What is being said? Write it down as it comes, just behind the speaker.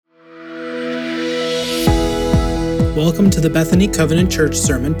Welcome to the Bethany Covenant Church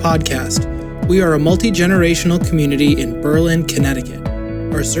Sermon Podcast. We are a multi-generational community in Berlin, Connecticut.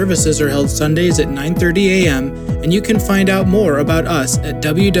 Our services are held Sundays at 9:30 a.m., and you can find out more about us at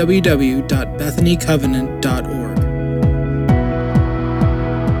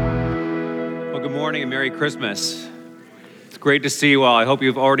www.bethanycovenant.org. Well, good morning and Merry Christmas. It's great to see you all. I hope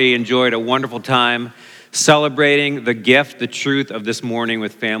you've already enjoyed a wonderful time celebrating the gift, the truth of this morning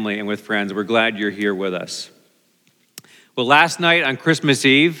with family and with friends. We're glad you're here with us. Well, last night on Christmas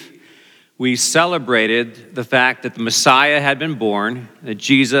Eve, we celebrated the fact that the Messiah had been born, that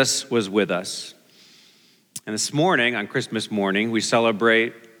Jesus was with us. And this morning, on Christmas morning, we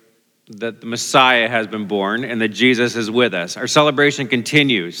celebrate that the Messiah has been born and that Jesus is with us. Our celebration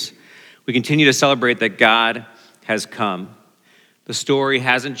continues. We continue to celebrate that God has come. The story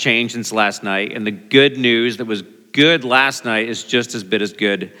hasn't changed since last night, and the good news that was good last night is just as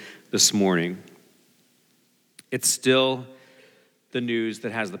good this morning. It's still the news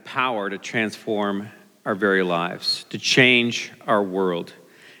that has the power to transform our very lives, to change our world.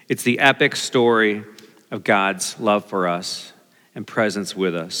 It's the epic story of God's love for us and presence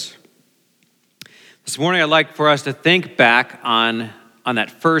with us. This morning, I'd like for us to think back on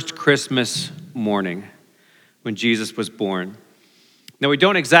that first Christmas morning when Jesus was born. Now, we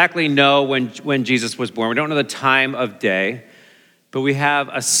don't exactly know when Jesus was born. We don't know the time of day, but we have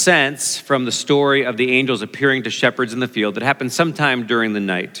a sense from the story of the angels appearing to shepherds in the field that happened sometime during the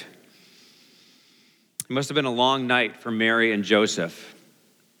night. It must have been a long night for Mary and Joseph.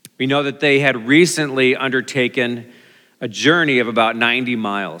 We know that they had recently undertaken a journey of about 90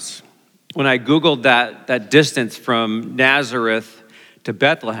 miles. When I Googled that distance from Nazareth to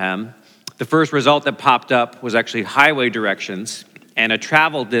Bethlehem, the first result that popped up was actually highway directions and a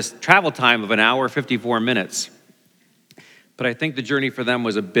travel time of an hour, 54 minutes. But I think the journey for them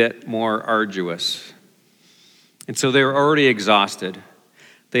was a bit more arduous. And so they were already exhausted.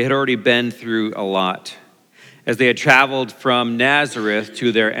 They had already been through a lot as they had traveled from Nazareth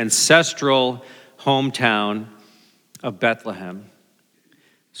to their ancestral hometown of Bethlehem,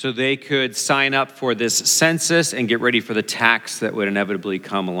 so they could sign up for this census and get ready for the tax that would inevitably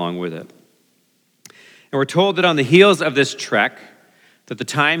come along with it. And we're told that on the heels of this trek, that the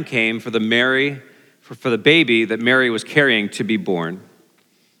time came for the baby that Mary was carrying to be born.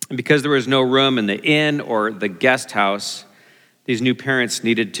 And because there was no room in the inn or the guest house, these new parents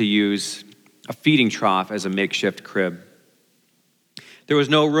needed to use a feeding trough as a makeshift crib. There was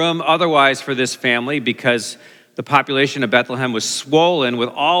no room otherwise for this family because the population of Bethlehem was swollen with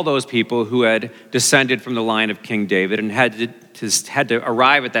all those people who had descended from the line of King David and had to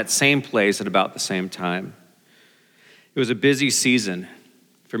arrive at that same place at about the same time. It was a busy season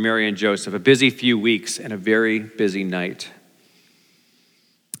for Mary and Joseph, a busy few weeks and a very busy night.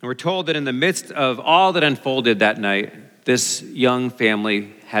 And we're told that in the midst of all that unfolded that night, this young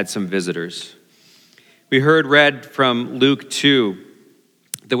family had some visitors. We read from Luke 2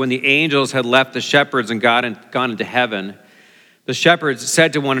 that when the angels had left the shepherds and gone into heaven, the shepherds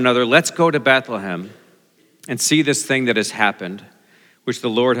said to one another, "Let's go to Bethlehem and see this thing that has happened, which the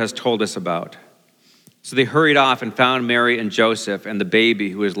Lord has told us about." So they hurried off and found Mary and Joseph and the baby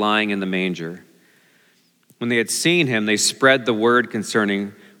who was lying in the manger. When they had seen him, they spread the word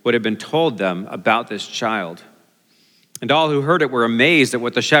concerning what had been told them about this child. And all who heard it were amazed at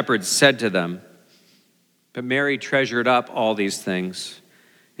what the shepherds said to them. But Mary treasured up all these things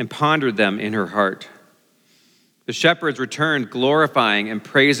and pondered them in her heart. The shepherds returned, glorifying and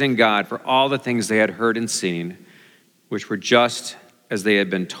praising God for all the things they had heard and seen, which were just as they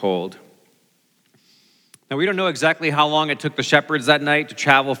had been told. Now, we don't know exactly how long it took the shepherds that night to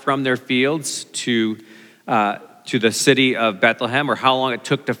travel from their fields to the city of Bethlehem, or how long it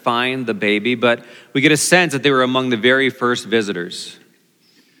took to find the baby, but we get a sense that they were among the very first visitors.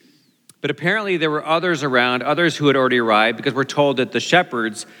 But apparently there were others around, others who had already arrived, because we're told that the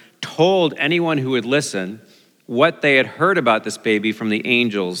shepherds told anyone who would listen what they had heard about this baby from the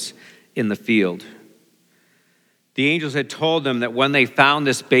angels in the field. The angels had told them that when they found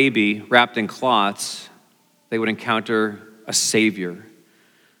this baby wrapped in cloths, they would encounter a Savior,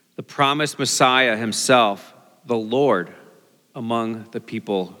 the promised Messiah himself, the Lord, among the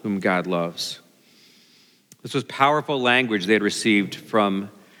people whom God loves. This was powerful language they had received from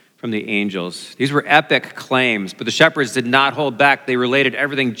the angels. These were epic claims, but the shepherds did not hold back. They related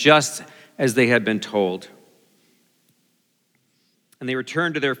everything just as they had been told. And they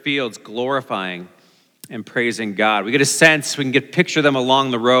returned to their fields, glorifying and praising God. We get a sense, we can picture them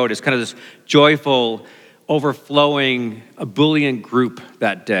along the road as kind of this joyful, overflowing, ebullient group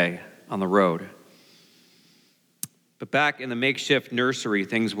that day on the road. But back in the makeshift nursery,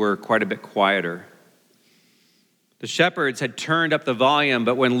 things were quite a bit quieter. The shepherds had turned up the volume,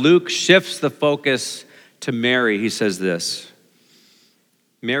 but when Luke shifts the focus to Mary, he says this: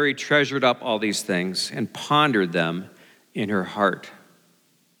 Mary treasured up all these things and pondered them in her heart.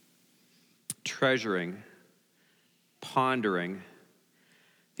 Treasuring, pondering.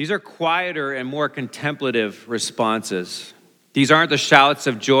 These are quieter and more contemplative responses. These aren't the shouts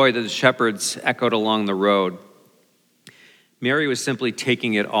of joy that the shepherds echoed along the road. Mary was simply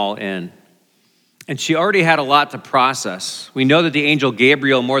taking it all in. And she already had a lot to process. We know that the angel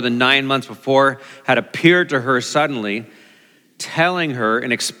Gabriel, more than 9 months before, had appeared to her suddenly, telling her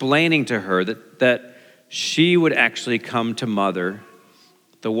and explaining to her that she would actually come to mother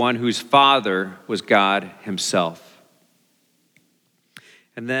the one whose father was God himself.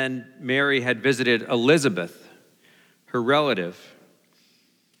 And then Mary had visited Elizabeth, her relative,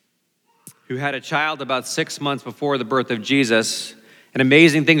 who had a child about 6 months before the birth of Jesus. And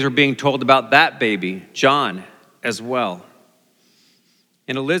amazing things were being told about that baby, John, as well.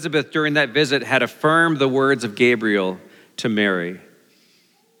 And Elizabeth, during that visit, had affirmed the words of Gabriel to Mary,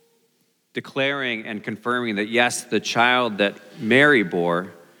 declaring and confirming that, yes, the child that Mary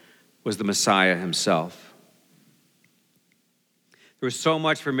bore was the Messiah himself. There was so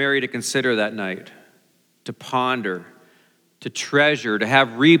much for Mary to consider that night, to ponder, to treasure, to have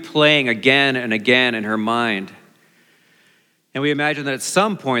replaying again and again in her mind. And we imagine that at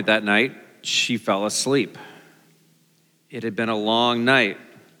some point that night, she fell asleep. It had been a long night.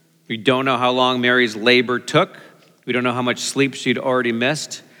 We don't know how long Mary's labor took. We don't know how much sleep she'd already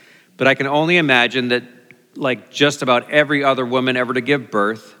missed. But I can only imagine that, like just about every other woman ever to give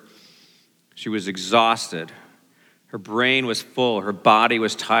birth, she was exhausted. Her brain was full, her body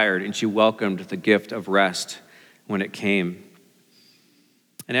was tired, and she welcomed the gift of rest when it came.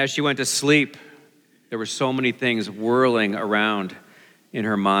 And as she went to sleep, there were so many things whirling around in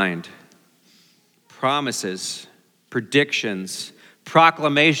her mind. Promises, predictions,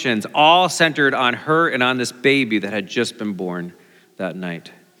 proclamations, all centered on her and on this baby that had just been born that night.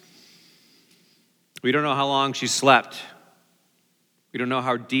 We don't know how long she slept. We don't know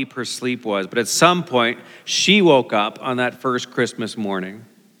how deep her sleep was, but at some point, she woke up on that first Christmas morning.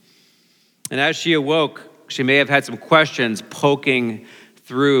 And as she awoke, she may have had some questions poking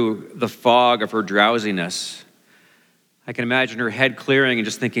through the fog of her drowsiness. I can imagine her head clearing and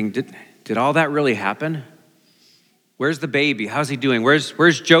just thinking, did all that really happen? Where's the baby? How's he doing?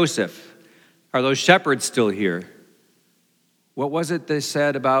 Where's Joseph? Are those shepherds still here? What was it they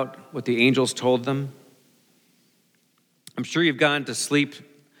said about what the angels told them? I'm sure you've gone to sleep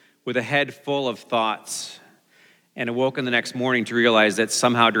with a head full of thoughts and awoken the next morning to realize that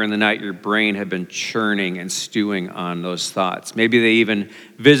somehow during the night your brain had been churning and stewing on those thoughts. Maybe they even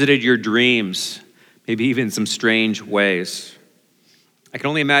visited your dreams, maybe even in some strange ways. I can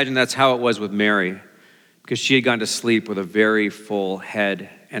only imagine that's how it was with Mary, because she had gone to sleep with a very full head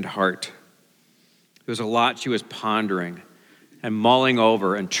and heart. There was a lot she was pondering and mulling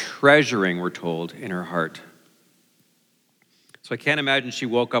over and treasuring, we're told, in her heart. So I can't imagine she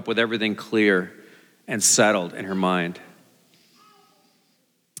woke up with everything clear and settled in her mind.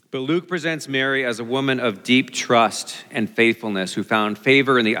 But Luke presents Mary as a woman of deep trust and faithfulness who found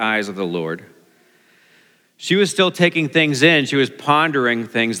favor in the eyes of the Lord. She was still taking things in. She was pondering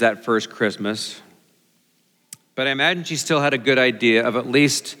things that first Christmas. But I imagine she still had a good idea of at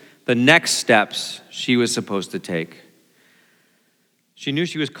least the next steps she was supposed to take. She knew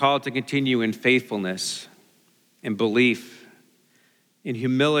she was called to continue in faithfulness, in belief, in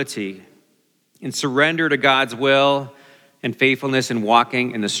humility, in surrender to God's will, and faithfulness in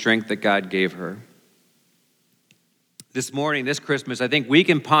walking in the strength that God gave her. This morning, this Christmas, I think we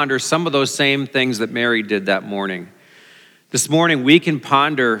can ponder some of those same things that Mary did that morning. This morning, we can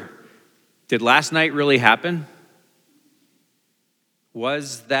ponder, did last night really happen?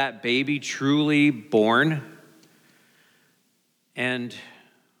 Was that baby truly born? And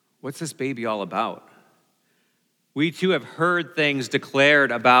what's this baby all about? We too have heard things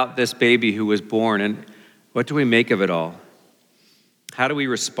declared about this baby who was born, and what do we make of it all? How do we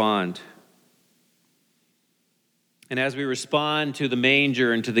respond? And as we respond to the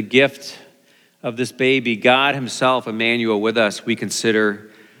manger and to the gift of this baby, God himself, Emmanuel, with us, we consider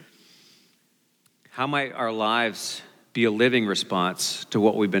how might our lives be a living response to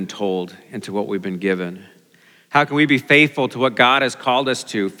what we've been told and to what we've been given. How can we be faithful to what God has called us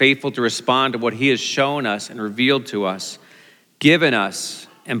to, faithful to respond to what he has shown us and revealed to us, given us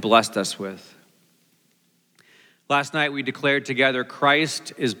and blessed us with? Last night we declared together,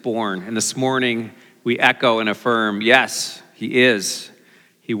 Christ is born. And this morning we echo and affirm, yes, he is.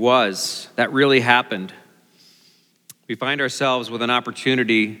 He was. That really happened. We find ourselves with an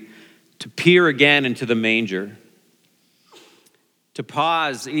opportunity to peer again into the manger, to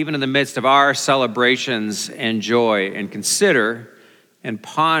pause even in the midst of our celebrations and joy and consider and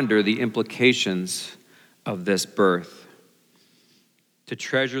ponder the implications of this birth, to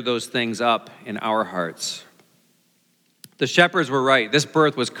treasure those things up in our hearts. The shepherds were right. This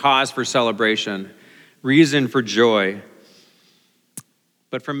birth was cause for celebration, reason for joy.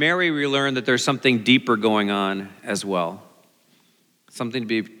 But from Mary, we learn that there's something deeper going on as well, something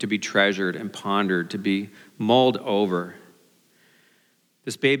to be treasured and pondered, to be mulled over.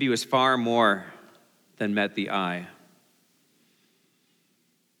 This baby was far more than met the eye.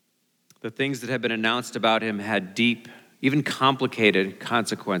 The things that had been announced about him had deep, even complicated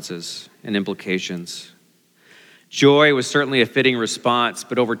consequences and implications. Joy was certainly a fitting response,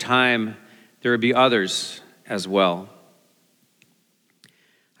 but over time, there would be others as well.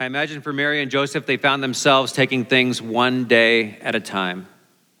 I imagine for Mary and Joseph, they found themselves taking things one day at a time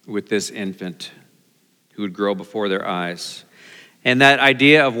with this infant who would grow before their eyes. And that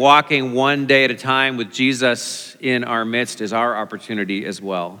idea of walking one day at a time with Jesus in our midst is our opportunity as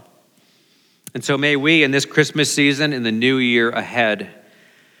well. And so may we, in this Christmas season, in the new year ahead,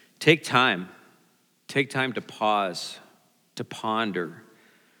 take time to pause, to ponder,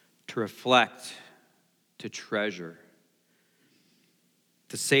 to reflect, to treasure,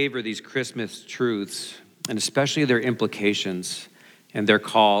 to savor these Christmas truths, and especially their implications and their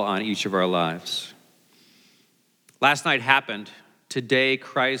call on each of our lives. Last night happened. Today,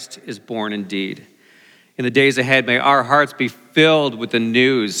 Christ is born indeed. In the days ahead, may our hearts be filled with the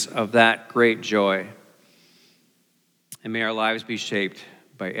news of that great joy. And may our lives be shaped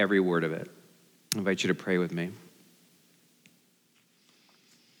by every word of it. I invite you to pray with me.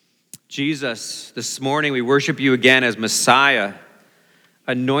 Jesus, this morning we worship you again as Messiah,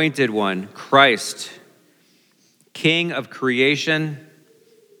 Anointed One, Christ, King of creation,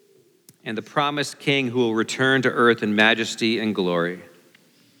 and the promised King who will return to earth in majesty and glory.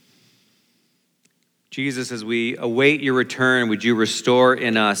 Jesus, as we await your return, would you restore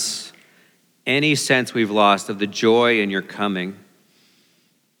in us any sense we've lost of the joy in your coming,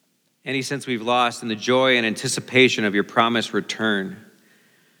 any sense we've lost in the joy and anticipation of your promised return.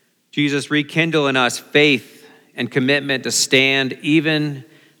 Jesus, rekindle in us faith and commitment to stand even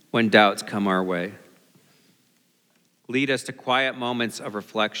when doubts come our way. Lead us to quiet moments of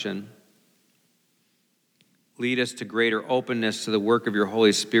reflection. Lead us to greater openness to the work of your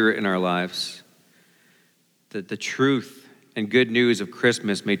Holy Spirit in our lives, that the truth and good news of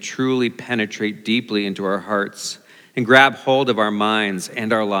Christmas may truly penetrate deeply into our hearts and grab hold of our minds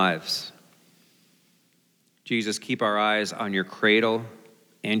and our lives. Jesus, keep our eyes on your cradle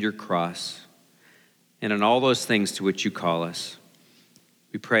and your cross and on all those things to which you call us.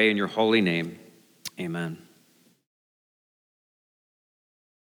 We pray in your holy name. Amen.